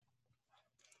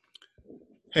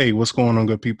Hey, what's going on,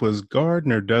 good people? It's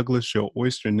Gardner Douglas, your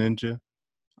oyster ninja.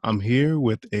 I'm here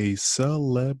with a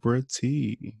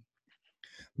celebrity,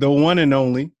 the one and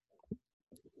only,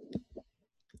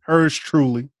 hers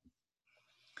truly,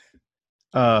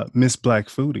 Miss Black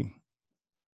Foodie.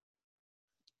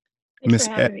 Thanks for Miss,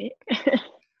 having me.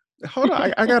 hold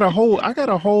on, I got a whole Oh,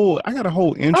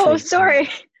 intro for you. sorry.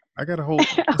 I got a whole.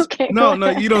 Okay, go No, no,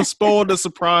 ahead. you don't spoil the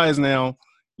surprise now.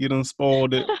 You don't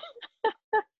spoiled it,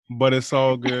 but it's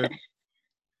all good.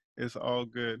 It's all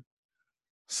good.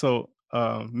 So,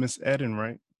 Miss Eden,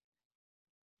 right?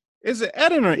 Is it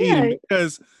Eden or Eden? Yeah,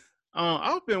 Because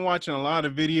I've been watching a lot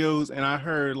of videos and I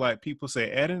heard like people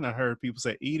say Eden. I heard people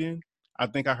say Eden. I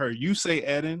think I heard you say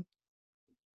Eden.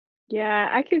 yeah,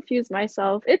 I confuse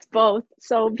myself. It's both.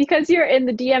 So because you're in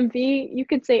the DMV, you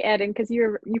could say Eden because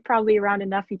you're probably around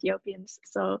enough Ethiopians,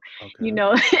 so you Okay.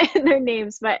 know their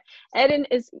names. But Eden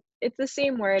is it's the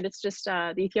same word. It's just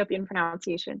the Ethiopian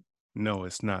pronunciation. No,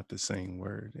 it's not the same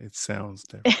word. It sounds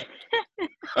different.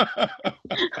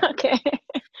 Okay.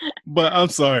 But I'm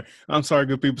sorry. I'm sorry,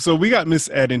 good people. So we got Miss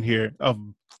Eden here of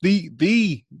the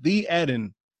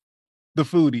Eden, the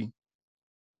foodie,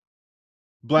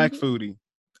 Black Mhm. foodie,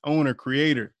 owner,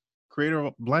 creator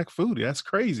of Black foodie. That's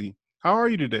crazy. How are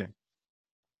you today?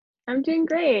 I'm doing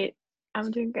great.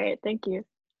 I'm doing great. Thank you.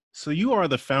 So you are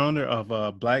the founder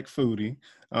of Black Foodie.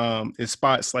 It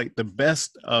spots like the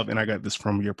best of, and I got this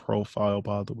from your profile,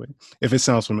 by the way, if it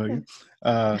sounds familiar,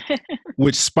 uh,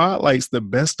 which spotlights the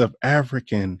best of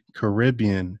African,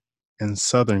 Caribbean, and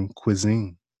Southern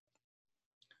cuisine.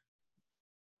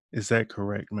 Is that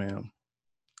correct, ma'am?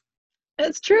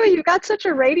 It's true. You got such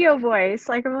a radio voice.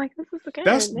 Like I'm like, this is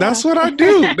That's good. that's Yeah. what I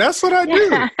do. That's what I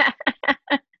do. Yeah.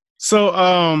 So,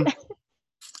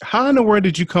 how in the world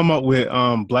did you come up with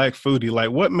Black Foodie?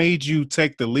 Like, what made you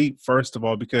take the leap, first of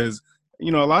all? Because a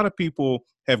lot of people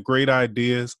have great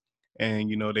ideas, and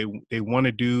they want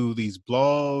to do these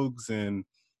blogs and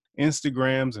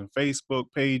Instagrams and Facebook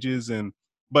pages, and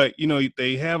but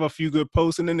they have a few good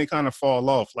posts, and then they kind of fall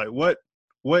off. Like, what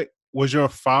was your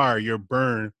fire, your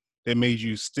burn that made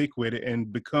you stick with it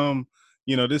and become,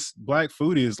 this Black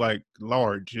Foodie is like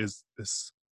large, is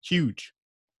huge.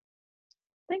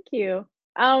 Thank you.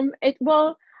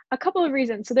 Well, a couple of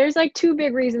reasons. So there's like two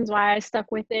big reasons why I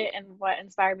stuck with it and what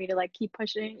inspired me to like keep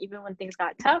pushing even when things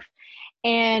got tough.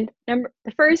 And the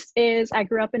first is I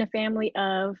grew up in a family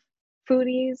of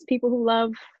foodies, people who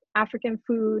love African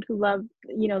food, who love,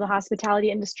 the hospitality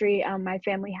industry. My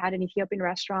family had an Ethiopian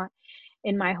restaurant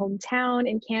in my hometown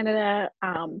in Canada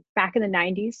back in the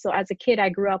 90s. So as a kid, I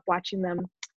grew up watching them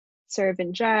serve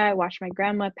and dry, watch my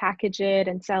grandma package it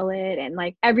and sell it. And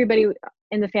like everybody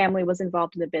in the family was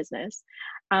involved in the business.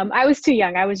 I was too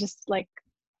young. I was just like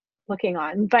looking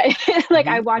on, but like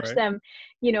I watched Right. them,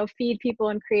 feed people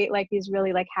and create like these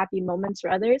really like happy moments for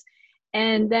others.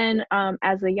 And then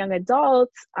as a young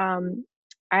adult,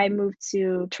 I moved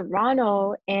to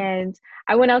Toronto and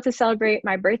I went out to celebrate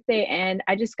my birthday and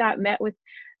I just got met with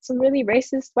some really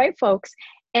racist white folks.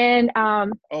 And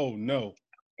Oh no.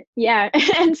 yeah,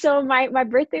 and so my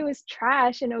birthday was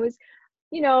trash and it was,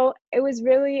 it was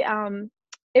really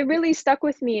it really stuck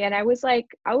with me and I was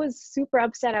super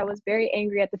upset. I was very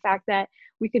angry at the fact that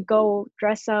we could go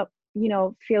dress up,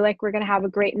 feel like we're going to have a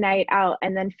great night out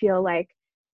and then feel like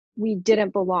we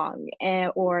didn't belong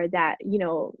or that,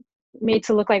 made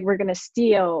to look like we're going to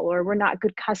steal or we're not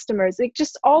good customers. Like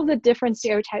just all the different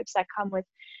stereotypes that come with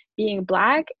being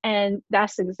black, and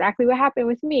that's exactly what happened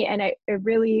with me, and it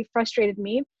really frustrated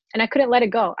me and I couldn't let it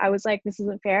go. I was like, this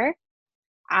isn't fair.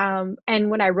 And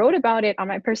when I wrote about it on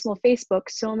my personal Facebook,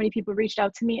 so many people reached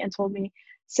out to me and told me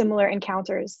similar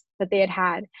encounters that they had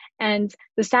had. And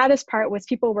the saddest part was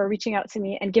people were reaching out to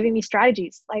me and giving me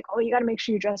strategies like, oh, you got to make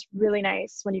sure you dress really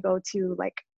nice when you go to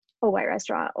like a white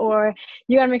restaurant, or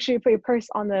you got to make sure you put your purse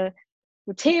on the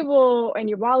table and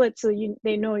your wallet so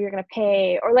they know you're going to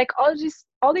pay, or like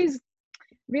all these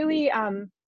really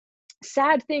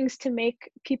sad things to make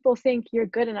people think you're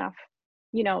good enough,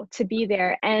 to be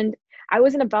there. And I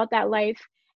wasn't about that life.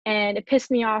 And it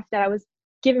pissed me off that I was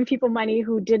giving people money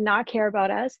who did not care about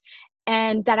us.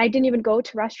 And that I didn't even go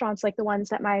to restaurants like the ones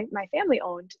that my family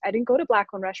owned. I didn't go to black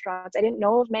owned restaurants. I didn't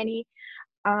know of many.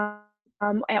 Or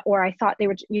I thought they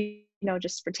were,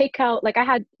 just for takeout. Like I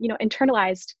had,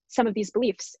 internalized some of these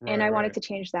beliefs and Right, I wanted right. to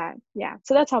change that. Yeah.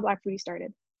 So that's how Black Foodie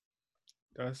started.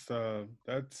 That's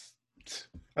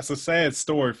that's a sad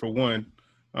story for one.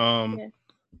 Um, Yeah.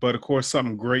 but of course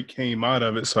something great came out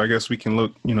of it. So I guess we can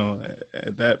look,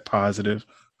 at that positive.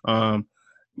 Um,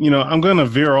 I'm gonna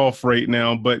veer off right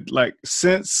now, but like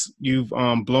since you've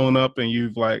blown up and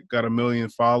you've like got a million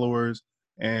followers,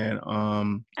 and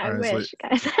I it's like wish,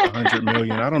 guys. 100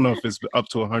 million. I don't know if it's up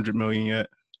to 100 million yet.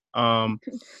 Um,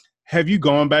 have you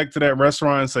gone back to that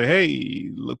restaurant and say, "Hey,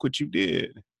 look what you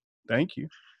did. Thank you."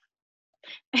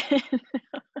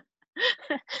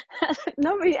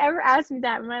 Nobody ever asked me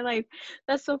that in my life.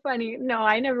 That's so funny. No,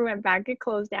 I never went back. It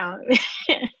closed down.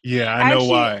 Yeah, I know Actually,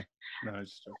 why. No,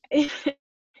 it's just joking.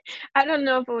 I don't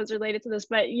know if it was related to this,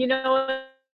 but you know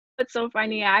what's so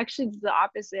funny? I actually did the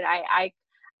opposite. I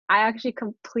actually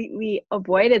completely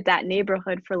avoided that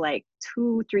neighborhood for like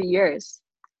 2, 3 years.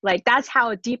 Like that's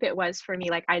how deep it was for me.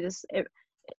 Like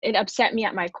it upset me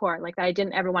at my core. Like I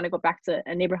didn't ever want to go back to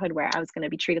a neighborhood where I was going to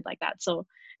be treated like that. So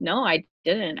no, I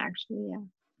didn't actually. Yeah.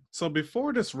 So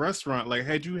before this restaurant, like,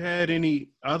 had you had any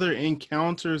other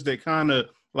encounters that kind of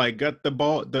like got the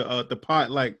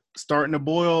pot like starting to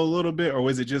boil a little bit, or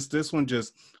was it just this one,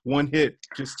 just one hit,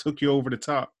 just took you over the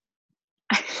top?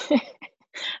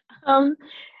 um,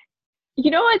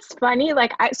 you know what's funny?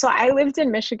 Like I lived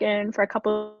in Michigan for a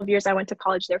couple of years. I went to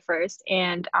college there first,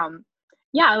 and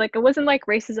yeah, like it wasn't like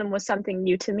racism was something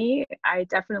new to me. I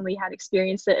definitely had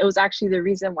experienced it. It was actually the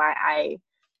reason why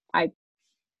I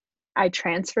I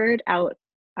transferred out.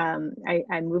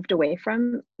 I moved away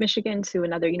from Michigan to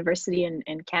another university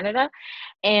in Canada.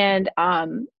 And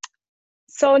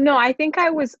so, no, I think I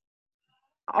was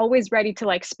always ready to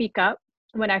like speak up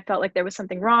when I felt like there was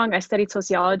something wrong. I studied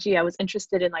sociology. I was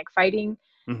interested in like fighting,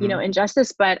 Mm-hmm.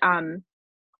 injustice, but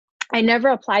I never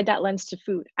applied that lens to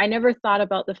food. I never thought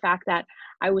about the fact that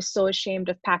I was so ashamed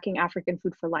of packing African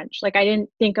food for lunch. Like I didn't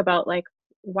think about like,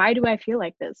 why do I feel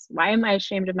like this? Why am I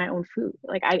ashamed of my own food?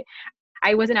 Like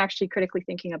I wasn't actually critically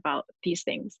thinking about these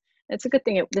things. It's a good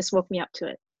thing this woke me up to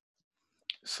it.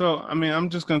 So, I mean, I'm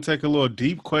just gonna take a little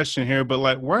deep question here, but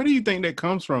like, where do you think that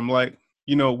comes from? Like,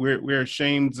 we're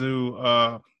ashamed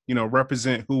to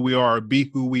represent who we are, be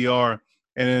who we are,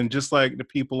 and then just like the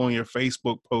people on your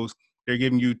Facebook post, they're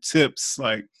giving you tips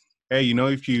like, hey,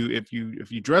 if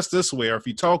you dress this way or if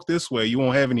you talk this way, you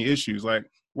won't have any issues. Like,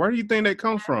 where do you think that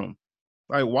comes from?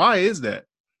 Like, why is that?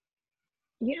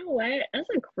 You know what? That's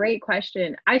a great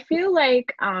question. I feel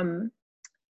like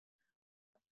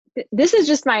this is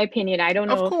just my opinion. I don't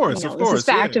Of know if, course, of this is course,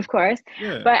 fact, yeah, of course,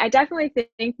 yeah, but I definitely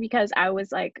think because I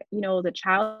was like, the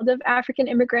child of African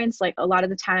immigrants, like a lot of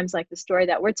the times, like the story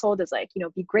that we're told is like,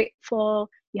 be grateful.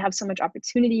 You have so much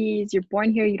opportunities. You're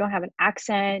born here. You don't have an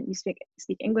accent. You speak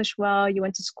English well. You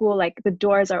went to school. Like the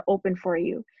doors are open for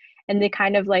you, and they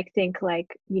kind of like think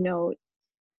like,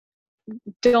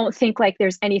 don't think like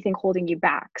there's anything holding you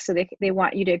back. So they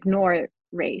want you to ignore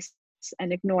race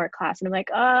and ignore class. And I'm like,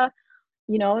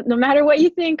 no matter what you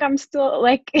think, I'm still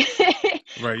like, right.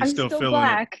 You're I'm still still feeling it,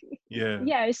 black. yeah.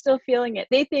 Yeah, I'm still feeling it.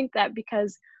 They think that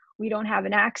because we don't have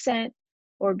an accent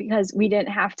or because we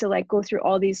didn't have to like go through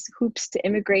all these hoops to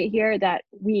immigrate here, that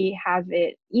we have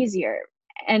it easier.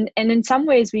 And in some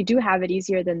ways we do have it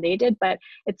easier than they did, but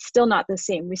it's still not the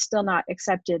same. We're still not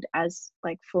accepted as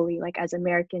like fully like as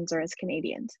Americans or as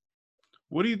Canadians.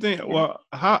 What do you think? Yeah. Well,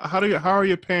 how are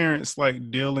your parents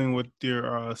like dealing with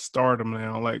your stardom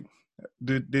now? Like,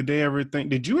 did they ever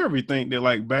think? Did you ever think that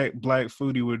like Black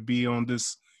Foodie would be on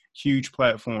this huge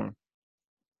platform?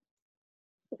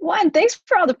 One, thanks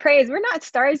for all the praise. We're not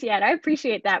stars yet. I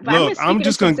appreciate that, but I'm Look, gonna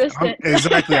speak it in I'm consistent.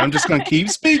 exactly. I'm just gonna keep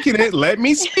speaking it. Let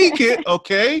me speak it,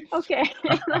 okay? Okay.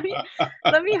 let me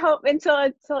let me hope until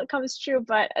it comes true.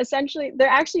 But essentially, they're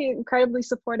actually incredibly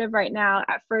supportive right now.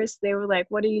 At first, they were like,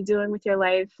 "What are you doing with your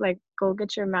life? Like, go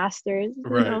get your master's.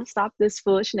 Right. Stop this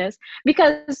foolishness."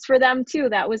 Because for them too,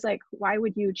 that was like, why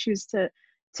would you choose to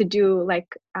do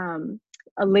like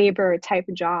a labor type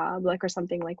job, like or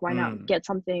something like? Why not Mm. get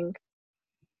something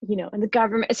in the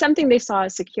government? It's something they saw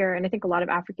as secure, and I think a lot of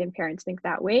African parents think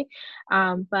that way.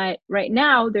 But right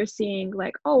now they're seeing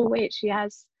like, oh wait, she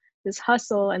has this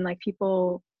hustle, and like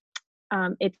people,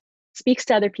 it speaks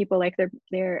to other people like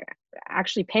they're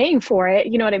actually paying for it.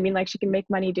 You know what I mean? Like she can make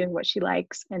money doing what she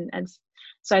likes, and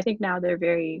so I think now they're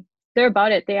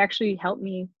about it. They actually help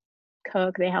me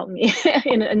cook. They help me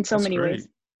in so That's many great. ways.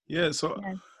 Yeah. So,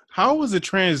 Yeah. how was the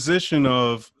transition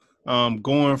of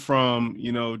going from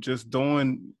just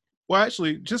doing? Well,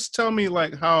 actually, just tell me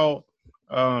like how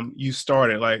you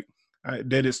started. Like,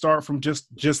 did it start from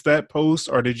just that post,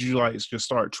 or did you like just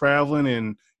start traveling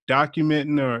and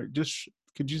documenting, or just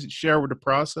could you share with the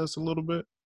process a little bit?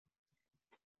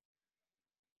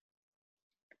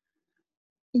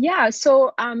 Yeah,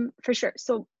 so for sure.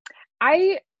 So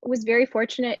I was very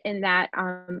fortunate in that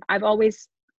I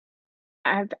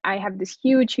have this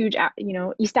huge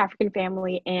East African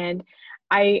family, and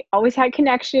I always had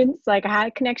connections, like I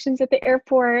had connections at the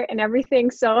airport and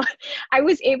everything. So I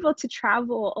was able to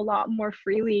travel a lot more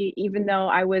freely, even though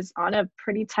I was on a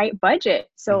pretty tight budget.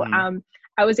 So Mm-hmm.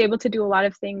 I was able to do a lot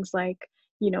of things like,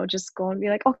 just go and be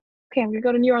like, oh, okay, I'm gonna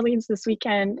go to New Orleans this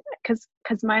weekend because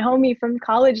my homie from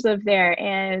college lived there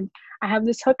and I have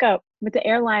this hookup with the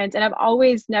airlines, and I've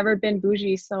always never been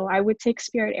bougie. So I would take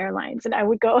Spirit Airlines and I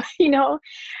would go,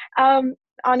 um,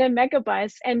 on a mega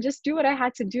bus and just do what I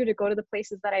had to do to go to the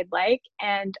places that I'd like.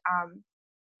 And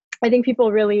I think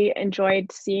people really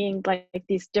enjoyed seeing like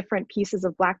these different pieces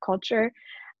of Black culture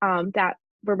that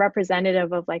were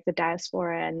representative of like the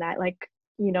diaspora, and that like,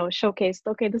 showcased,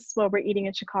 okay, this is what we're eating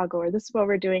in Chicago, or this is what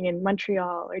we're doing in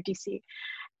Montreal or DC.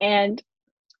 And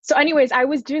so anyways, I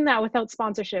was doing that without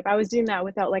sponsorship. I was doing that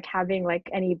without like having like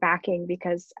any backing,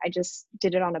 because I just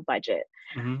did it on a budget.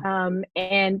 Mm-hmm.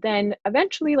 And then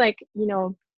eventually, like,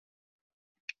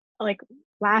 like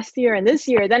last year and this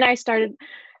year, then I started,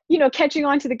 catching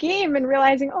on to the game and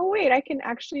realizing, oh wait, I can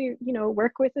actually,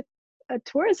 work with a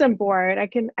tourism board. I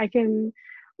can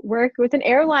work with an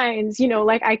airlines,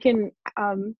 like I can,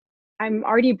 I'm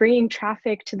already bringing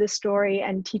traffic to this story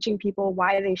and teaching people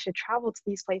why they should travel to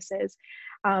these places.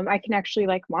 I can actually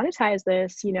like monetize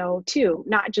this, too,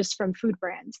 not just from food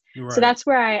brands. So Right. that's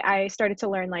where I started to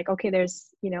learn like, okay, there's,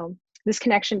 this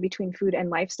connection between food and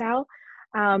lifestyle.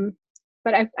 Um,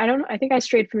 but I don't know, I think I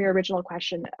strayed from your original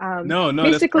question. No, no,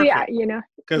 that's Basically, perfect.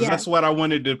 Because yeah, that's what I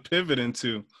wanted to pivot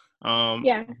into.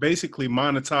 yeah. Basically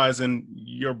monetizing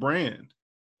your brand.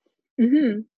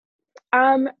 hmm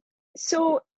Um,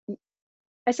 so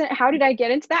I said, how did I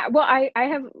get into that? Well, I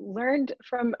have learned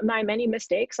from my many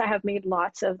mistakes. I have made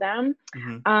lots of them.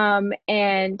 Mm-hmm.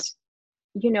 And,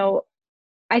 you know,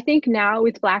 I think now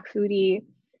with Black Foodie,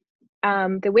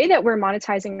 the way that we're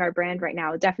monetizing our brand right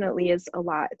now definitely is a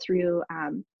lot through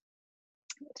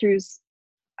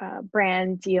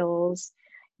brand deals,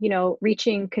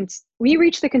 we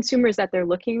reach the consumers that they're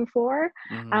looking for,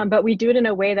 Mm-hmm. but we do it in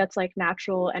a way that's like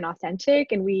natural and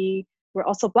authentic. And we're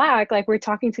also Black, like we're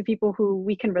talking to people who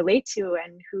we can relate to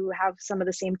and who have some of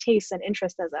the same tastes and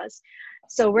interests as us.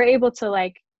 So we're able to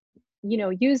like,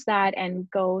 use that and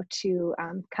go to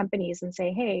companies and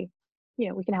say, hey,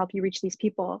 we can help you reach these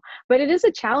people. But it is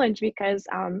a challenge because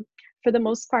for the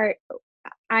most part,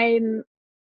 I'm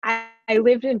I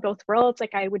lived in both worlds.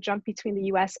 Like I would jump between the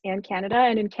US and Canada.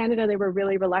 And in Canada, they were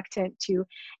really reluctant to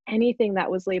anything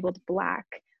that was labeled Black.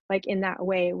 Like in that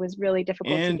way, it was really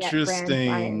difficult to get brand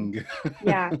buy-in. Interesting.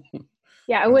 Yeah.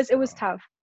 Yeah, That's it was tough.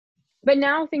 But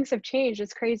now things have changed.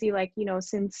 It's crazy. Like,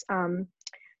 since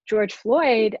George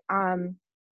Floyd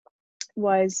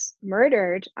was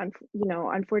murdered,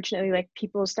 unfortunately, like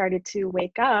people started to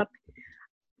wake up,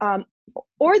 um,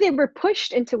 or they were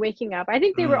pushed into waking up. I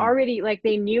think they were mm, already like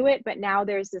they knew it, but now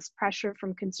there's this pressure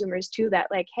from consumers too that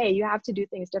like, hey, you have to do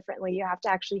things differently. You have to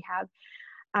actually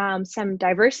have some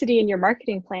diversity in your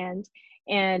marketing plans.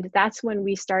 And that's when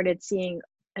we started seeing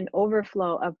an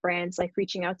overflow of brands like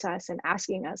reaching out to us and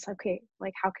asking us, okay,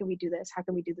 like how can we do this? How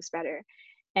can we do this better?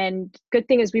 And good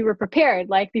thing is we were prepared.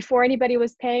 Like before anybody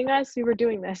was paying us, we were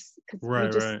doing this because we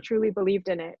right, just right. truly believed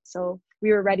in it. So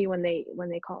we were ready when they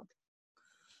called.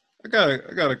 I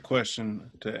got a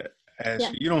question to ask Yeah,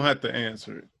 you. You don't have to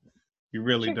answer it. You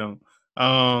really sure. don't.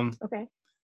 Um, Okay.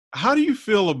 how do you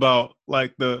feel about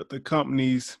like the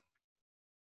companies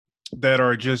that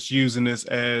are just using this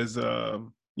as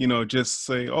just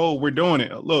say, oh, we're doing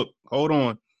it. Look, hold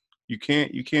on. You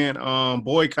can't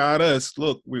boycott us.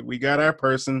 Look, we got our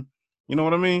person. You know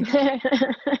what I mean?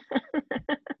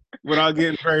 Without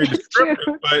getting very It's true.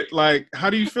 descriptive, but like, how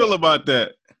do you feel about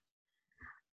that?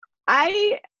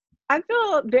 I I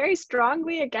feel very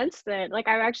strongly against it. Like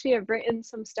I actually have written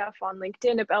some stuff on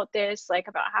LinkedIn about this, like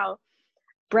about how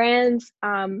brands,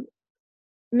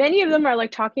 many of them are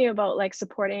like talking about like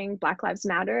supporting Black Lives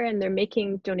Matter, and they're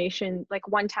making like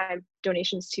one-time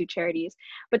donations to charities,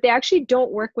 but they actually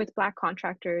don't work with Black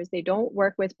contractors. They don't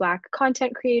work with Black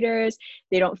content creators.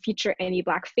 They don't feature any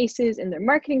Black faces in their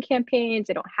marketing campaigns.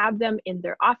 They don't have them in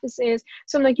their offices.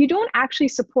 So I'm like, you don't actually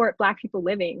support Black people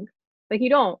living. Like you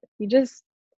don't. You just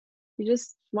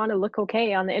want to look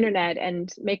okay on the internet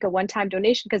and make a one-time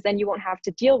donation, because then you won't have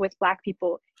to deal with Black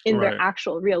people in their Right.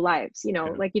 actual real lives. Yeah.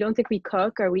 Like you don't think we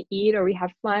cook or we eat or we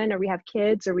have fun or we have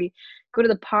kids or we go to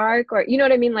the park, or you know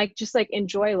what I mean, like just like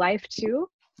enjoy life too.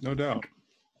 No doubt.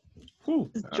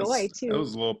 Whew, There's joy that too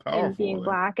was a little in being powerful there.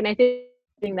 Black, and I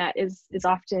think that is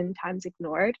oftentimes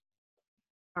ignored.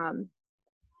 um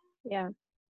yeah.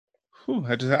 Whew,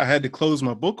 I had to close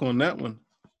my book on that one.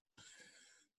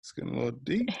 It's getting a little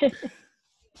deep.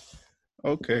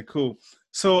 Okay, cool.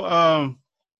 So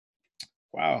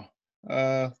wow.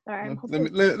 Sorry, I'm let me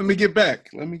hoping. let me get back.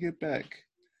 Let me get back.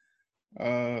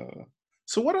 Uh,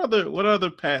 so what other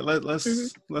Hmm.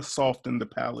 let's soften the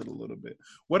palate a little bit.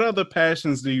 What other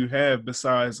passions do you have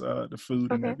besides the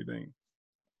food and Okay. everything?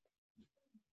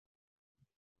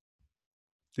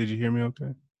 Did you hear me?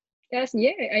 Okay. Yes,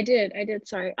 yeah, I did. I did.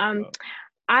 Sorry. Uh,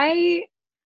 I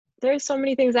there's so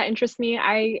many things that interest me.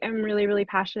 I am really, really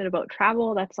passionate about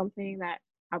travel. That's something that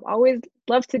I've always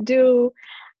loved to do.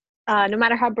 No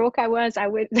matter how broke I was, I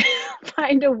would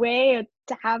find a way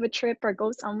to have a trip or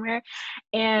go somewhere.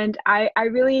 And I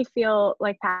really feel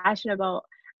like passionate about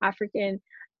African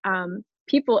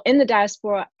people in the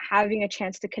diaspora having a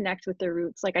chance to connect with their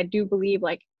roots. Like I do believe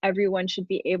like everyone should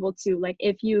be able to, like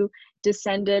if you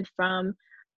descended from,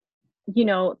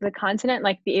 the continent,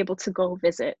 like be able to go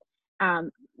visit.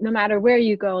 No matter where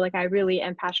you go, like I really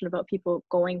am passionate about people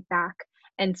going back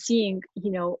and seeing,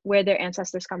 where their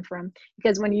ancestors come from.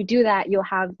 Because when you do that, you'll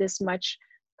have this much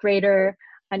greater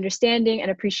understanding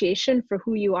and appreciation for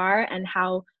who you are and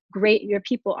how great your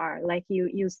people are. Like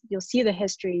you'll see the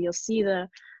history, you'll see the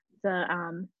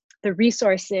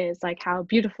resources, like how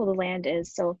beautiful the land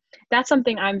is. So that's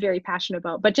something I'm very passionate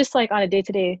about. But just like on a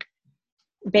day-to-day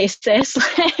basis,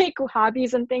 like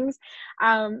hobbies and things.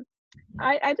 Um,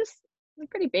 I just I'm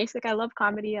pretty basic. I love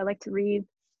comedy. I like to read.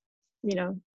 You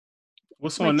know,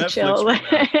 what's like on to Netflix chill. right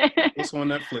now? What's on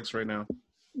Netflix right now?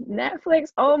 Netflix.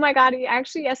 Oh my god!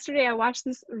 Actually, yesterday I watched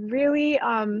this really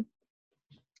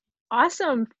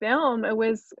awesome film. It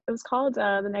was called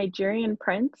The Nigerian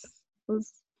Prince. It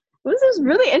was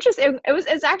really interesting.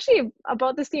 It's actually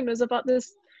about this team. It was about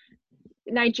this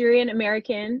Nigerian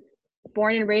American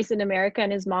born and raised in America,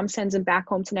 and his mom sends him back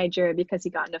home to Nigeria because he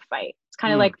got in a fight. It's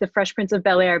kind of Mm, like the Fresh Prince of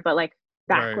Bel Air, but like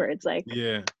right. backwards. Like,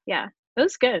 Yeah. yeah, it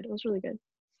was good. It was really good.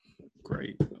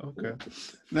 Great. Okay.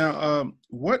 Now,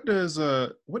 what does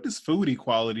food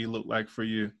equality look like for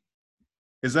you?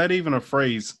 Is that even a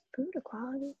phrase? Food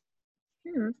equality.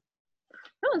 Hmm.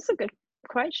 No, that's a good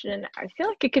question. I feel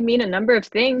like it could mean a number of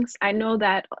things. I know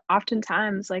that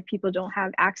oftentimes, like people don't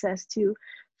have access to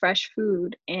fresh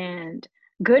food and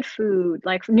good food,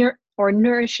 like or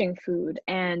nourishing food,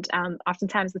 and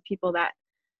oftentimes the people that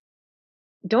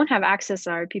don't have access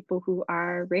are people who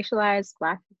are racialized,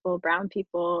 black people, brown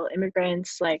people,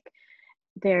 immigrants. Like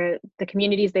the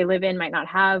communities they live in might not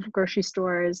have grocery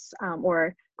stores,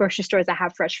 or grocery stores that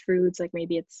have fresh foods. Like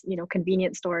maybe it's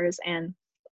convenience stores. And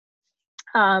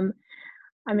um,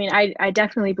 I mean, I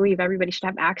definitely believe everybody should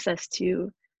have access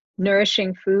to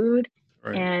nourishing food,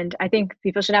 Right. and I think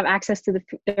people should have access to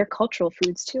their cultural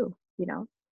foods too.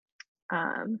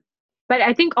 Um, but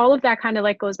I think all of that kind of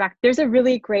like goes back. There's a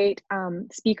really great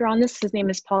speaker on this. His name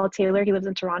is Paul Taylor. He lives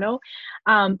in Toronto,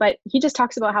 but he just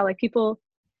talks about how like people,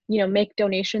 make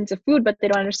donations of food, but they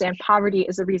don't understand poverty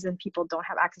is the reason people don't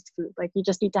have access to food. Like you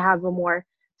just need to have a more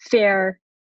fair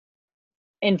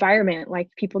environment. Like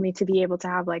people need to be able to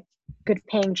have like good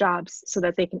paying jobs so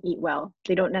that they can eat well.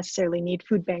 They don't necessarily need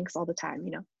food banks all the time.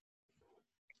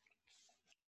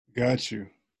 Got you.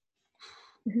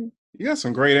 Hmm. You got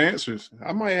some great answers.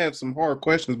 I might have some hard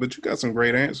questions, but you got some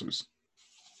great answers.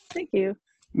 Thank you.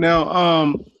 Now,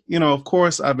 of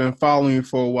course, I've been following you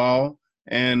for a while,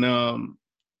 and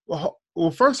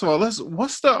well, first of all,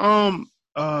 what's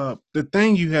the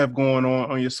thing you have going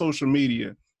on your social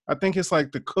media? I think it's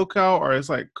like the cookout, or it's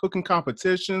like cooking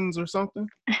competitions or something.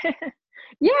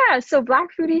 Yeah, so Black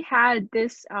Foodie had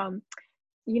this a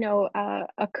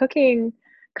cooking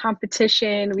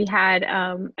competition. We had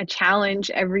a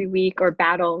challenge every week, or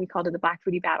battle. We called it the Black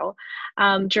Foodie Battle.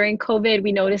 During COVID,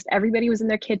 we noticed everybody was in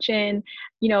their kitchen.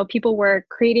 People were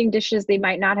creating dishes they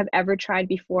might not have ever tried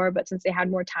before, but since they had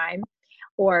more time,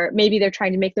 or maybe they're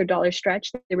trying to make their dollar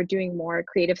stretch, they were doing more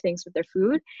creative things with their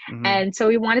food. Hmm. And so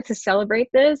we wanted to celebrate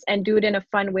this and do it in a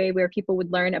fun way where people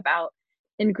would learn about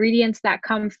ingredients that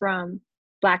come from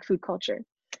Black food culture.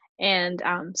 And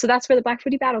so that's where the Black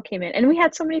Foodie Battle came in. And we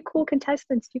had so many cool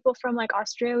contestants, people from like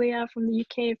Australia, from the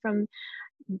UK, from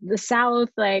the South,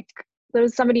 like there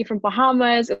was somebody from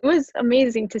Bahamas. It was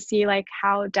amazing to see like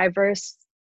how diverse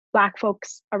Black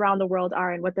folks around the world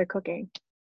are and what they're cooking.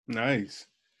 Nice.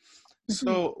 Mhm.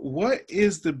 So, what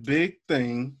is the big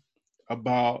thing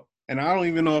about? And I don't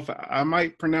even know if I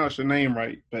might pronounce your name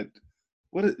right, but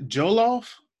what is Jollof?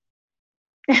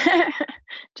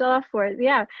 Jollof Wars,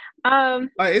 yeah. Like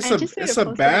I just made a it's a post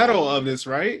about it. battle of this,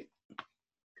 right?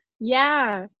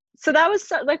 Yeah. So that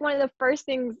was like one of the first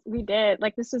things we did.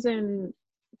 Like this was in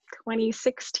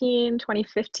 2016,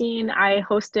 2015. I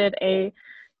hosted a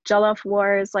Jollof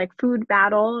Wars like food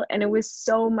battle, and it was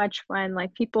so much fun.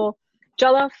 Like people,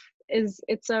 Jollof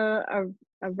it's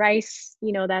a a rice,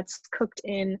 that's cooked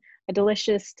in a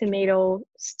delicious tomato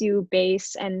stew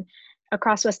base. And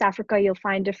across West Africa, you'll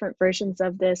find different versions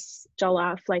of this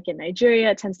jollof. Like in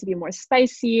Nigeria, it tends to be more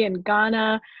spicy. In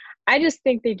Ghana, I just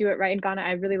think they do it right in Ghana.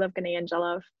 I really love Ghanaian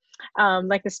jollof,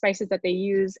 like the spices that they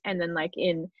use. And then like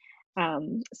in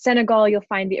Senegal, you'll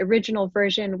find the original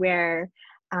version where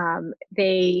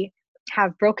they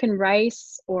have broken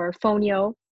rice or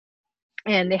fonio,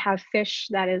 and they have fish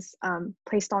that is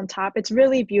placed on top. It's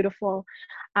really beautiful,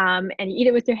 and you eat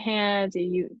it with your hands.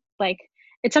 You like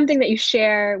it's something that you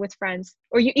share with friends,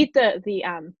 or you eat the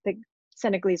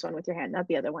Senegalese one with your hand, not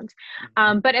the other ones.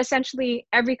 But essentially,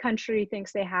 every country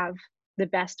thinks they have the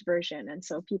best version, and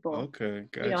so people, Okay,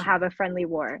 gotcha. have a friendly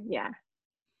war. Yeah.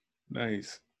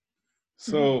 Nice. Mhm.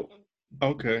 So,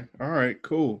 okay, all right,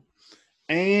 cool.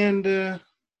 And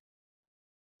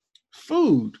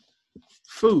food,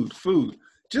 food.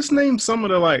 Just name some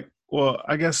of the well,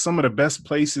 I guess some of the best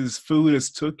places food has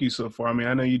took you so far. I mean,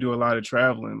 I know you do a lot of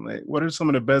traveling. Like, what are some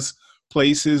of the best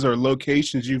places or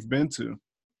locations you've been to?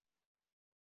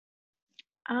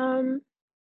 Um,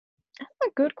 that's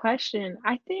a good question.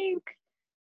 I think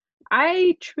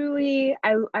I truly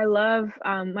I love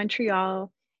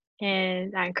Montreal,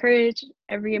 and I encourage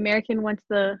every American, once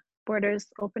the borders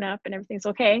open up and everything's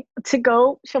okay, to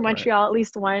go to Right. Montreal at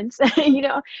least once.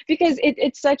 Because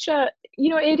it's such a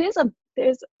it is a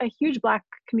there's a huge Black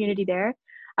community there.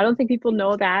 I don't think people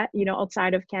know that,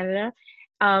 outside of Canada.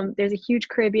 There's a huge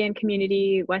Caribbean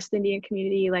community, West Indian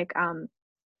community, like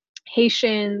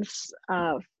Haitians,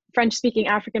 French speaking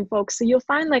African folks. So you'll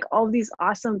find like all these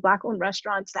awesome Black owned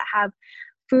restaurants that have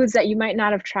foods that you might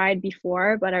not have tried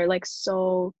before, but are like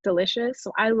so delicious.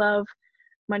 So I love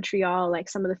Montreal, like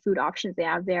some of the food options they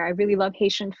have there. I really love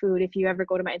Haitian food. If you ever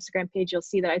go to my Instagram page, you'll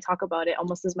see that I talk about it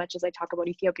almost as much as I talk about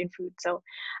Ethiopian food. So,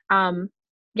 um,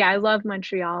 yeah, I love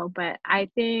Montreal, but I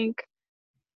think,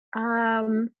 I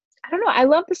don't know, I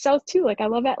love the South too. Like, I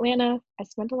love Atlanta. I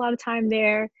spent a lot of time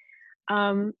there.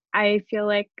 I feel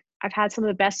like I've had some of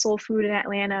the best soul food in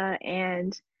Atlanta,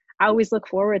 and I always look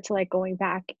forward to like going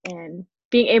back and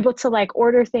being able to like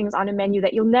order things on a menu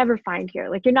that you'll never find here.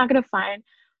 Like you're not gonna find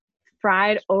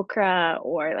fried okra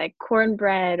or like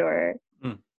cornbread or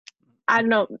Mm. I don't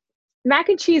know, mac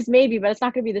and cheese maybe, but it's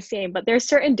not gonna be the same. But there's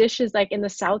certain dishes like in the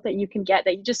South that you can get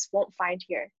that you just won't find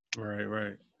here. Right,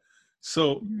 right.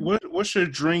 So, Mhm. what's your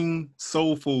dream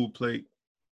soul food plate?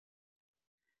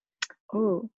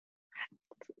 Oh,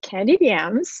 candied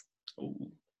yams, Oh,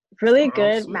 really start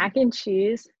off good sweet. mac and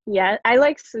cheese. Yeah, I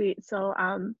like sweet. So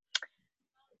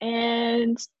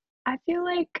and I feel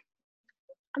like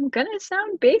I'm gonna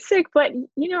sound basic, but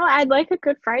I'd like a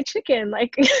good fried chicken.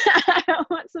 Like I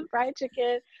want some fried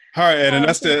chicken, All right, Ed,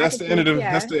 and some mac and cheese.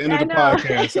 that's Yeah, the end of I the know.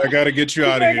 podcast. I got to get you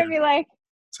out People of are here. gonna be like,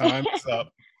 Time is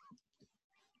up.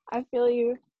 I feel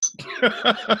you.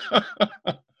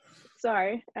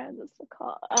 Sorry, I had this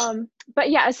call.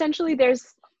 But yeah, essentially,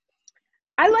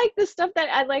 I like the stuff that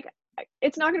I like.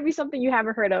 It's not gonna be something you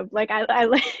haven't heard of. Like I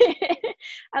like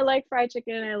I like fried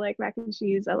chicken. I like mac and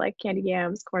cheese. I like candy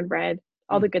yams, cornbread,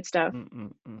 all Mm, the good stuff. mm,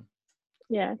 mm, mm.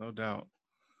 Yeah. No doubt.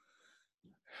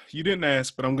 You didn't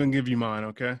ask, but I'm gonna give you mine.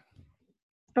 Okay.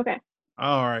 Okay.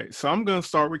 All right. So I'm gonna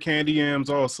start with candy yams.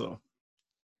 Also,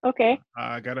 Okay.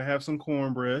 I gotta have some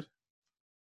cornbread.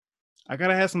 I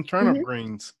gotta have some turnip Hmm.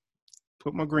 greens.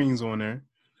 Put my greens on there.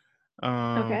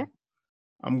 Okay.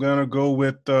 I'm gonna go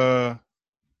with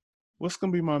what's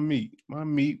gonna be my meat? My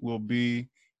meat will be,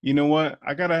 you know what?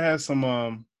 I gotta have some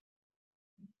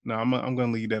no, I'm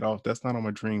gonna leave that off. That's not on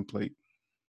my dream plate.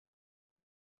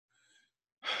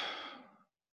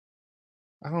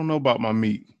 I don't know about my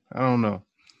meat. I don't know.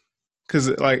 Cause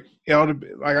like it ought to be,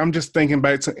 like I'm just thinking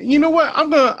back to, you know what? I'm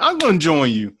gonna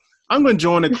join you. I'm gonna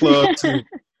join the club too.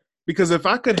 Because if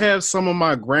I could have some of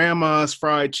my grandma's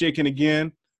fried chicken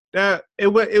again, that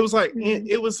Mm,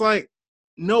 it was like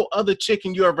no other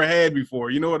chicken you ever had before.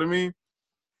 You know what I mean?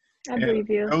 I And believe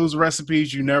you. those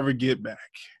recipes you never get back.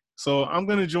 So I'm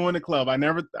gonna join the club. I've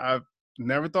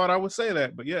never thought I would say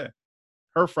that, but yeah,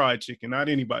 her fried chicken, not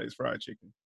anybody's fried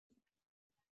chicken.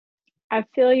 I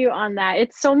feel you on that.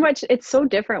 It's so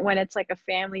different when it's like a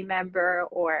family member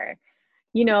or,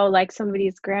 like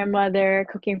somebody's grandmother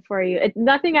cooking for you.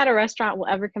 Nothing at a restaurant will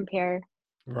ever compare,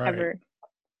 Right. ever.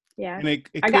 Yeah. And it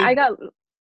I got, I could got,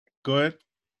 go ahead.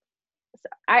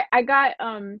 I got,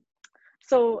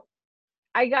 so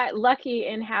I got lucky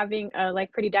in having a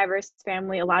like pretty diverse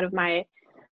family. A lot of my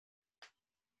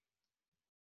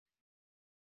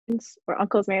aunts or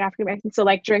uncles married African Americans. So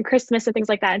like during Christmas and things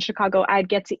like that in Chicago, I'd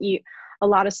get to eat a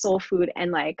lot of soul food,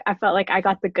 and like I felt like I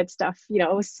got the good stuff.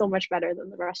 It was so much better than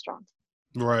the restaurant.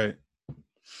 Right.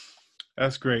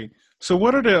 That's great. So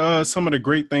what are the some of the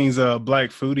great things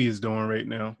Black Foodie is doing right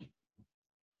now?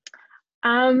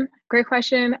 Great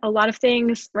question. A lot of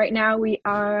things right now. We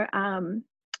are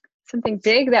something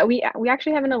big that we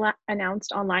actually haven't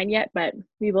announced online yet, but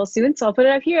we will soon. So I'll put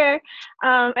it up here.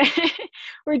 Um,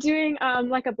 we're doing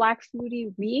like a Black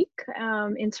Foodie Week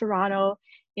in Toronto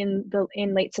in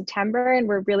late September, and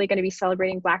we're really going to be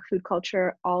celebrating Black food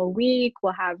culture all week.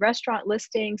 We'll have restaurant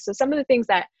listings. So some of the things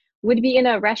that would be in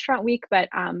a restaurant week, but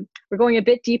we're going a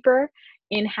bit deeper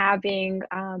in having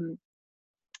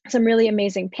some really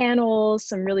amazing panels,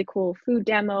 some really cool food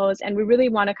demos, and we really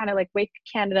want to kind of like wake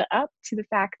Canada up to the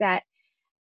fact that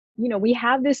we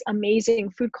have this amazing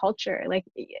food culture. Like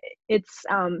it's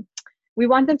we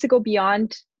want them to go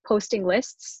beyond posting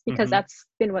lists, because Hmm. that's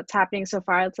been what's happening so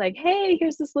far. It's like, hey,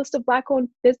 here's this list of Black owned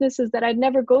businesses that I'd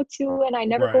never go to, and I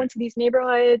never go Right. into these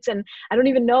neighborhoods, and I don't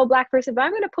even know a Black person, but I'm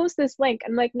going to post this link.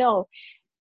 I'm like, no,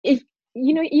 if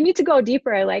you need to go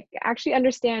deeper, like actually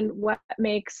understand what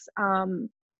makes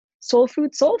soul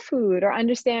food, or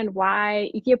understand why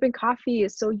Ethiopian coffee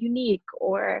is so unique,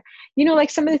 or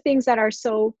like some of the things that are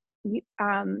so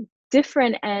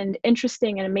different and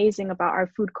interesting and amazing about our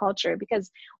food culture. Because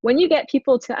when you get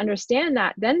people to understand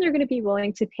that, then they're going to be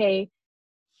willing to pay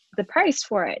the price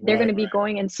for it. They're going Right. to be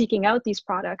going and seeking out these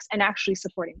products and actually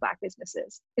supporting Black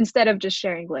businesses instead of just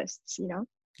sharing lists.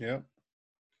 Yeah.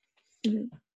 Mhm.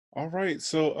 All right.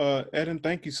 So Eden,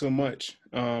 thank you so much.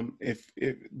 If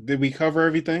did we cover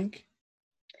everything?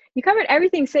 You covered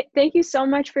everything. So thank you so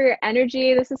much for your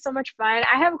energy. This is so much fun.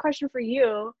 I have a question for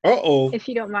you, Uh-oh. if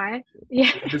you don't mind. Yeah.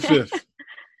 The fifth.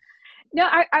 No,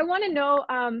 I want to know.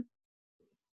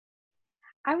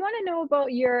 I want to know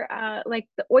about your like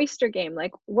the oyster game.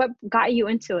 Like, what got you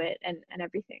into it and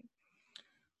everything.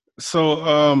 So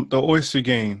the oyster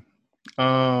game.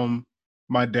 Um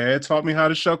my dad taught me how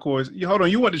to shuck oysters. Hold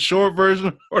on, you want the short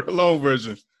version or the long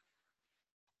version?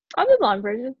 Oh, the long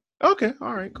version. Okay,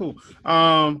 all right, cool.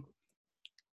 Um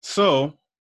so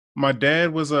my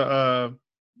dad was a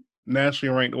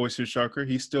nationally ranked oyster shucker.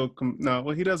 He still no,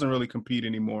 well, he doesn't really compete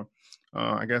anymore.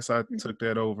 I guess I Mhm. took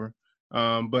that over.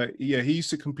 But yeah, he used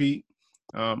to compete.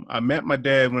 I met my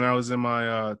dad when I was in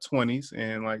my 20s,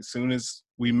 and like soon as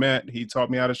we met, he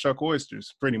taught me how to shuck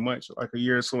oysters. Pretty much like a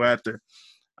year or so after,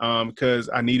 because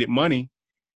I needed money,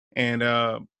 and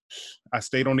I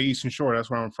stayed on the Eastern Shore. That's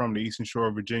where I'm from, the Eastern Shore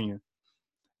of Virginia,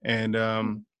 and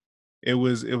Mhm. it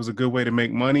was a good way to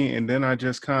make money. And then I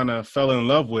just kind of fell in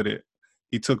love with it.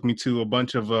 He took me to a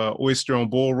bunch of oyster on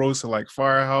bull roasts at like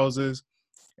firehouses,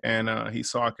 and he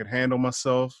saw I could handle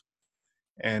myself,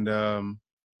 and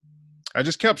I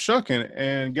just kept shucking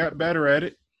and got better at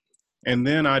it. And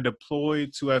then I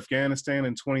deployed to Afghanistan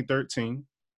in 2013.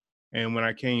 And when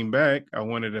I came back, I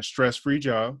wanted a stress-free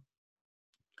job,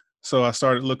 so I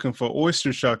started looking for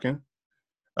oyster shucking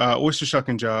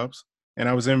jobs. And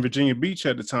I was in Virginia Beach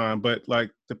at the time, but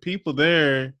like the people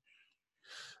there,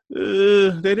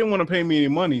 they didn't want to pay me any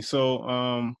money. So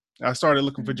I started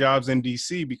looking for Mhm. jobs in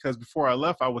DC, because before I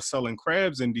left, I was selling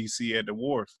crabs in DC at the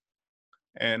wharf.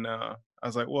 And I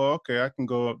was like, well, okay, I can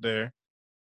go up there.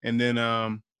 And then I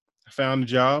found a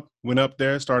job, went up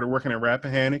there, started working at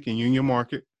Rappahannock and Union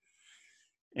Market,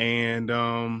 and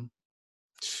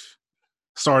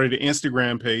started an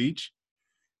Instagram page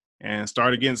and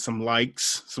started getting some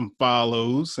likes, some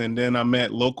follows. And then I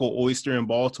met Local Oyster in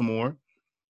Baltimore.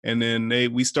 And then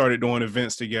we started doing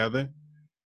events together.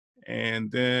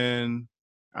 And then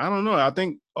I don't know. I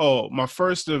think my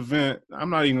first event. I'm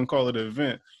not even gonna call it an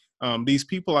event. These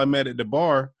people I met at the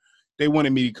bar, they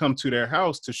wanted me to come to their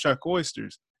house to shuck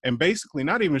oysters, and basically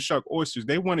not even shuck oysters.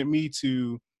 They wanted me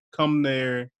to come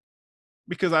there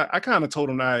because I kind of told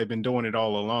them I had been doing it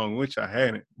all along, which I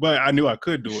hadn't, but I knew I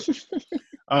could do it.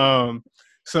 Um,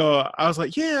 so I was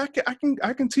like, yeah,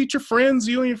 I can teach your friends,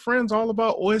 you and your friends, all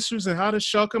about oysters and how to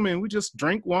shuck them, and we just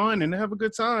drink wine and have a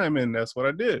good time, and that's what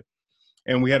I did,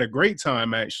 and we had a great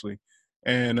time actually.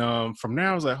 And from there,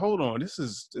 I was like, hold on,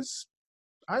 this.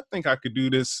 I think I could do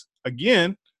this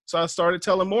again. So I started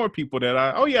telling more people that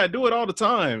oh yeah, I do it all the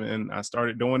time, and I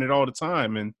started doing it all the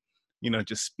time, and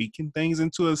just speaking things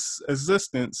into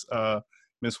existence.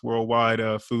 Miss Worldwide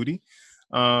Foodie.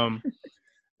 Um,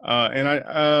 and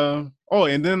I oh,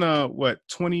 and then what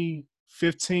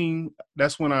 2015?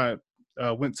 That's when I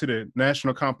went to the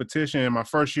national competition. In my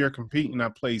first year competing, I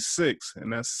placed six,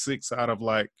 and that's six out of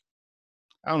like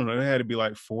I don't know. It had to be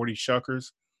like 40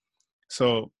 shuckers.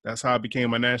 So that's how I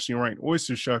became a nationally ranked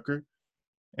oyster shucker.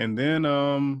 And then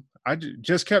I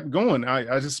just kept going.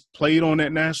 I just played on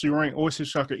that nationally ranked oyster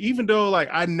shucker, even though like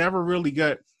I never really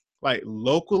got like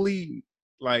locally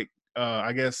like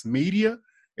I guess media.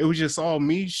 it was just all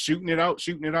me shooting it out,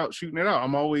 shooting it out, shooting it out.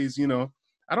 I'm always,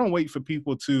 I don't wait for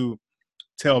people to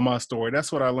tell my story.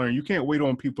 That's what I learned. You can't wait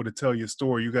on people to tell your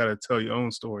story. You got to tell your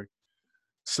own story.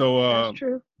 So That's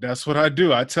true. that's what I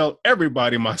do. I tell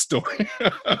everybody my story.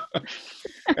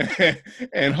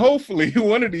 And hopefully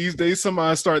one of these days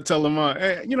somebody start telling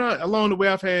mine. Along the way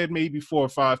I've had maybe 4 or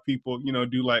 5 people,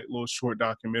 do like little short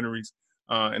documentaries.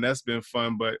 And that's been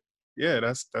fun. But yeah,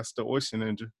 that's the Oyster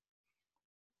Ninja.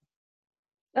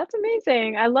 That's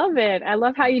amazing. I love it. I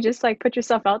love how you just like put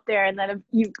yourself out there and then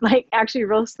you like actually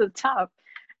rose to the top.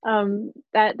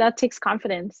 That takes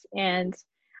confidence. And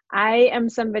I am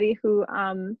somebody who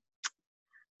I'm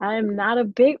not a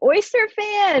big oyster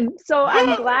fan. So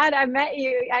I'm glad I met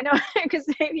you. I know, because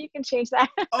maybe you can change that.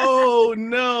 Oh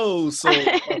no. So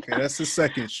okay, that's the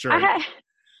second strike.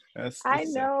 I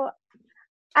know.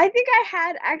 I think I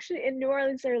had actually in New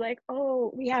Orleans, they're like,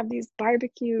 oh, we have these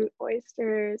barbecue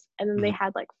oysters, and then they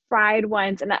had like fried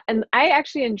ones, and I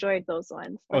actually enjoyed those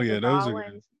ones. Like yeah, those are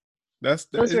good.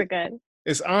 Those were good.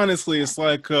 It's honestly, it's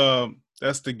like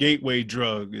that's the gateway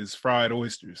drug is fried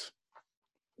oysters.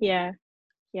 Yeah,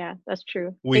 that's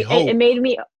true. It made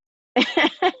me.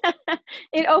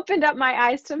 It opened up my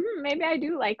eyes to maybe I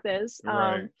do like this.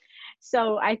 Right.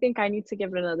 So I think I need to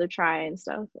give it another try and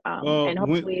stuff. And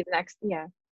hopefully the next,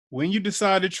 when you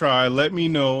decide to try, let me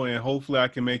know, and hopefully I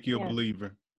can make you a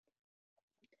believer.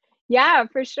 Yeah,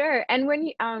 for sure. And when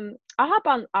you, I'll hop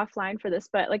on offline for this,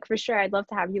 but like for sure, I'd love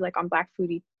to have you like on Black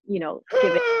Foodie, giving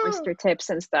oyster tips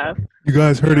and stuff. You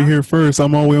guys heard it here first.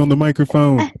 I'm all the way on the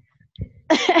microphone.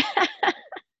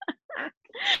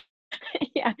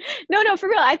 Yeah, no, for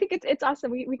real. I think it's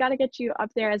awesome. We got to get you up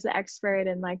there as the expert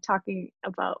and like talking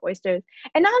about oysters.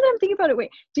 And now that I'm thinking about it,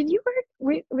 wait, did you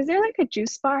work? Was there like a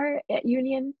juice bar at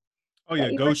Union? Oh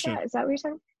yeah, Goshen. Is that what you're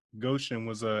talking? Goshen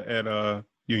was at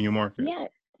Union Market. Yeah,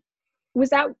 was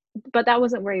that? But that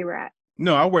wasn't where you were at.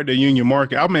 No, I worked at Union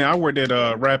Market. I mean, I worked at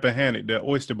Rappahannock, the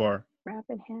oyster bar.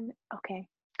 Rappahannock. Okay,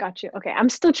 got you. Okay, I'm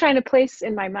still trying to place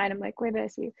in my mind. I'm like, where did I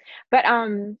see you? But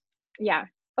yeah.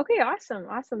 Okay, awesome.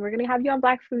 We're gonna have you on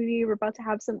Black Foodie. We're about to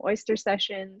have some oyster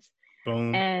sessions.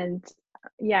 Boom. And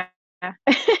yeah. I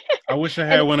wish I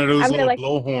had one of those little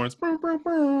blowhorns.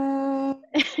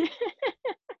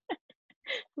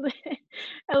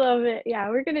 I love it. Yeah,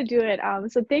 we're gonna do it.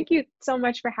 So thank you so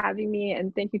much for having me,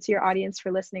 and thank you to your audience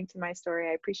for listening to my story.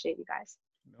 I appreciate you guys.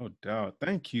 No doubt.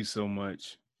 Thank you so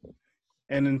much.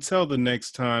 And until the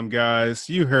next time, guys,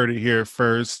 you heard it here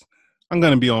first. I'm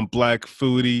gonna be on Black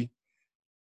Foodie.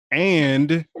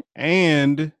 And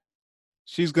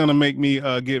she's gonna make me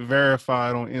get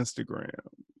verified on Instagram.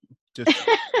 Just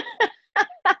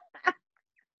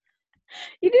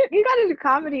you gotta do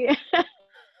comedy.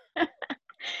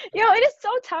 It is so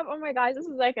tough. Oh my gosh, this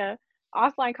is like a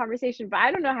offline conversation, but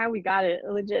I don't know how we got it.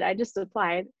 Legit, I just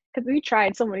applied because we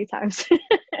tried so many times.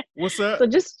 What's that? So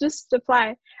just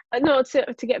apply. No,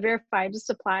 to get verified, just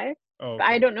apply. Oh, okay. But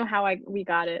I don't know how we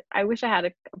got it. I wish I had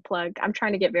a plug. I'm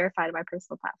trying to get verified on my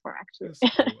personal platform, actually.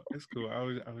 It's cool. I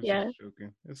was just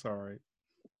joking. It's all right.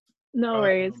 No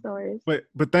worries.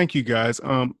 But thank you guys.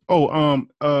 Eden,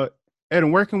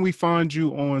 where can we find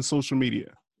you on social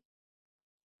media?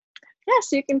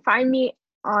 So you can find me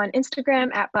on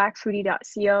Instagram at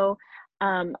blackfoodie.co.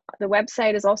 The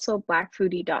website is also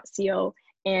blackfoodie.co.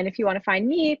 And if you want to find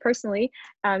me personally,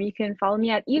 you can follow me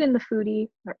at Eden the Foodie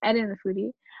or Eden the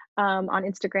Foodie on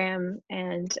Instagram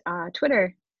and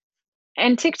Twitter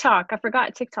and TikTok. I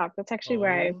forgot TikTok. That's actually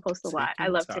where I post a lot. I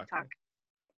love TikTok.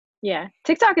 Yeah,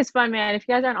 TikTok is fun, man. If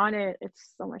you guys aren't on it,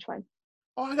 it's so much fun.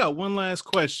 Oh, I got one last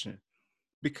question.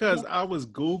 Because I was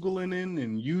Googling in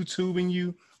and YouTubing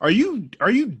you. Are you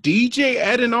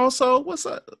DJ Eden also? What's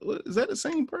up? Is that the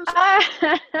same person?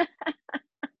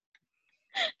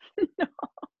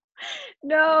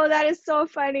 No, that is so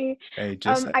funny. Hey,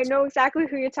 I know exactly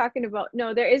who you're talking about.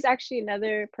 No, there is actually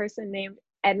another person named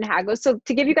Eden Hago. So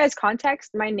to give you guys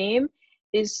context, my name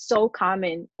is so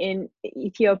common in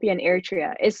Ethiopia and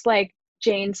Eritrea. It's like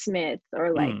Jane Smith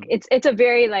or like it's a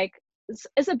very like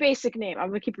it's a basic name. I'm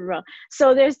gonna keep it real.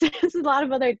 So there's a lot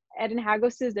of other Eden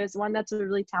Hagoses. There's one that's a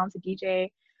really talented DJ.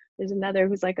 There's another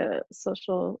who's like a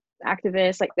social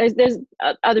activist. Like there's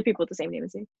other people with the same name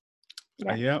as me.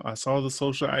 Yeah, I saw the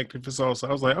social activist also.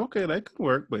 I was like, okay, that could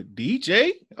work. But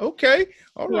DJ, okay,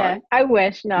 all right. I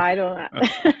wish. No, I don't.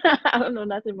 I don't know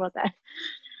nothing about that.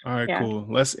 All right, cool.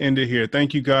 Let's end it here.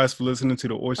 Thank you guys for listening to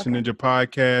the Oyster Ninja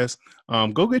podcast.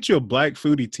 Go get you a Black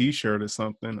Foodie t-shirt or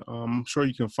something. I'm sure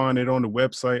you can find it on the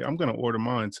website. I'm going to order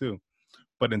mine too.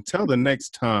 But until the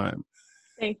next time.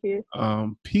 Thank you.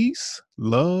 Peace,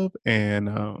 love,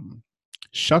 and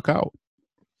shuck out.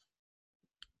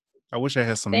 I wish I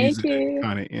had some Thank music that you.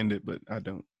 kind of ended, but I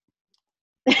don't.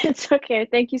 It's okay.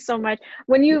 Thank you so much.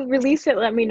 When you release it, let me